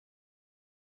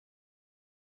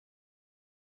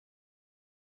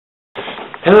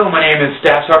Hello, my name is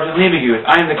Staff Sergeant Leibenguth.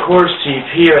 I am the Course Chief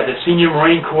here at the Senior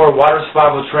Marine Corps Water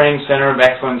Survival Training Center of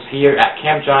Excellence here at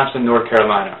Camp Johnston, North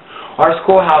Carolina. Our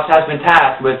schoolhouse has been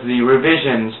tasked with the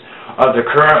revisions of the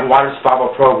current water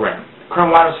survival program. The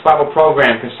current water survival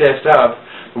program consists of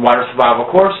the water survival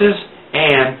courses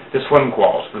and the swim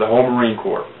quals for the whole Marine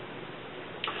Corps.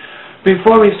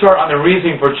 Before we start on the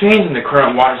reasoning for changing the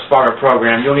current water survival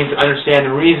program, you'll need to understand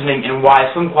the reasoning and why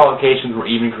swim qualifications were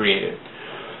even created.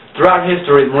 Throughout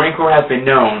history, the Marine Corps has been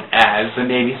known as the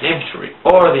Navy's infantry,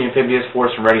 or the amphibious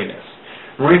force in readiness.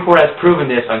 The Marine Corps has proven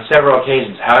this on several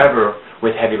occasions, however,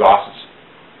 with heavy losses.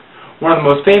 One of the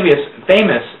most famous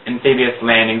amphibious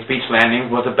beach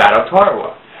landings, was the Battle of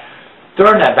Tarawa.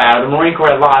 During that battle, the Marine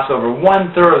Corps had lost over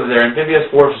one-third of their amphibious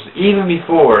forces even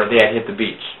before they had hit the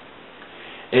beach.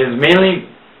 It is mainly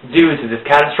due to this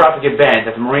catastrophic event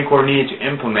that the Marine Corps needed to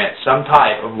implement some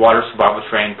type of water survival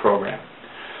training program.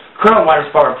 The current water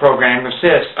survival program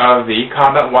consists of the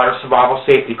Combat Water Survival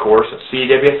Safety Course, a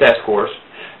CWSS course,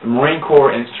 the Marine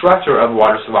Corps Instructor of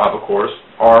Water Survival Course,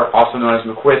 or also known as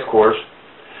McQuist course,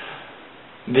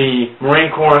 the Marine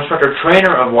Corps Instructor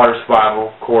Trainer of Water Survival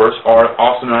course, or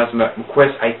also known as the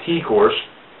McQuist IT course,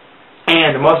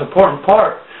 and the most important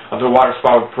part of the water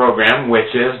survival program,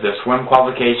 which is the swim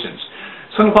qualifications.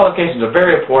 Swim qualifications are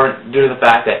very important due to the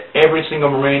fact that every single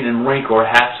Marine in the Marine Corps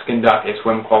has to conduct a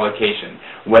swim qualification,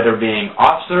 whether being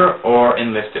officer or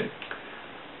enlisted.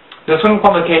 The swim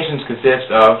qualifications consist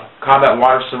of Combat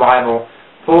Water Survival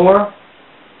 4,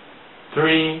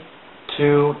 3,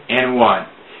 2, and 1.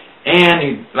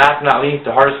 And last but not least,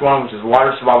 the hardest one, which is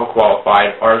Water Survival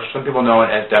Qualified, or some people know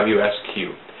it as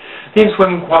WSQ. These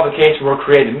swim qualifications were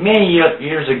created many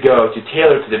years ago to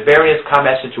tailor to the various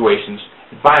combat situations,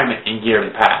 environment, and gear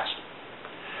of the past.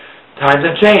 Times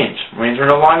have changed. Marines are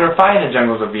no longer fighting in the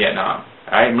jungles of Vietnam.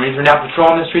 Marines are now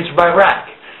patrolling the streets of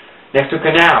Iraq, next to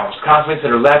canals, conflicts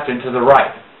that are left and to the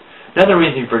right. Another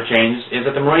reason for change is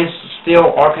that the Marines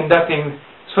still are conducting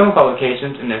swim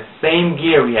qualifications in the same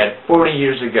gear we had 40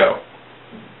 years ago.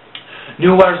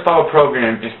 The new water survival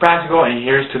program is practical and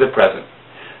adheres to the present.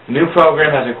 The new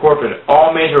program has incorporated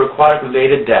all major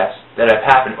aquatic-related deaths that have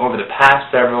happened over the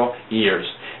past several years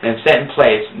and set in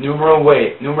place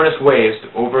numerous ways to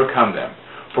overcome them.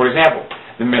 For example,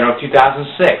 in the middle of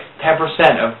 2006,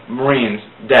 10% of Marines'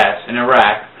 deaths in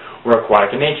Iraq were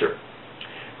aquatic in nature.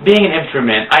 Being an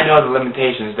infantryman, I know the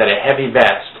limitations that a heavy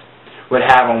vest would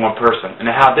have on one person and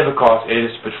how difficult it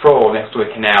is to patrol next to a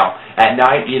canal at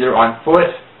night, either on foot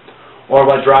or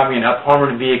while driving an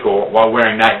up-armored vehicle while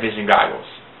wearing night vision goggles.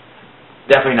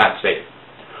 Definitely not safe.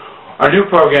 Our new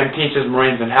program teaches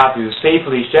Marines on how to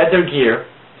safely shed their gear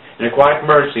in aquatic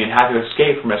emergency and how to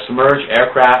escape from a submerged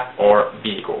aircraft or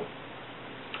vehicle.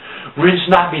 Marines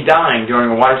should not be dying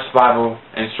during a water survival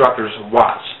instructor's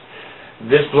watch.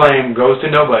 This blame goes to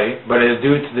nobody, but it is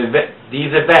due to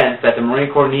these events that the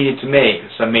Marine Corps needed to make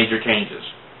some major changes.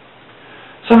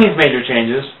 Some of these major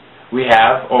changes we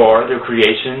have, or the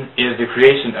creation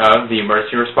of the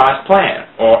Emergency Response Plan,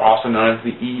 or also known as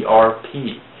the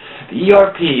ERP. The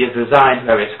ERP is designed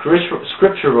to have a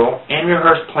scriptural and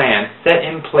rehearsed plan set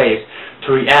in place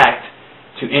to react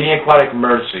to any aquatic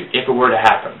emergency if it were to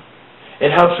happen.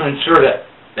 It helps to ensure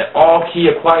that all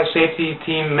key aquatic safety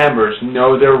team members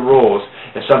know their roles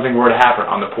if something were to happen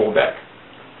on the pool deck.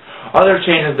 Other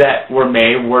changes that were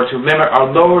made were to limit or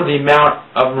lower the amount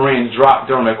of Marines dropped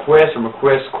during McQuist or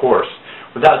McQuist course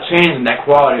without changing the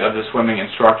quality of the swimming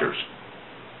instructors.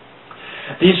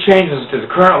 These changes to the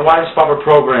current water survival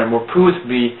program will prove to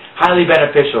be highly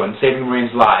beneficial in saving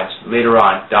Marines' lives later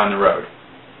on down the road.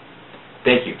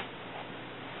 Thank you.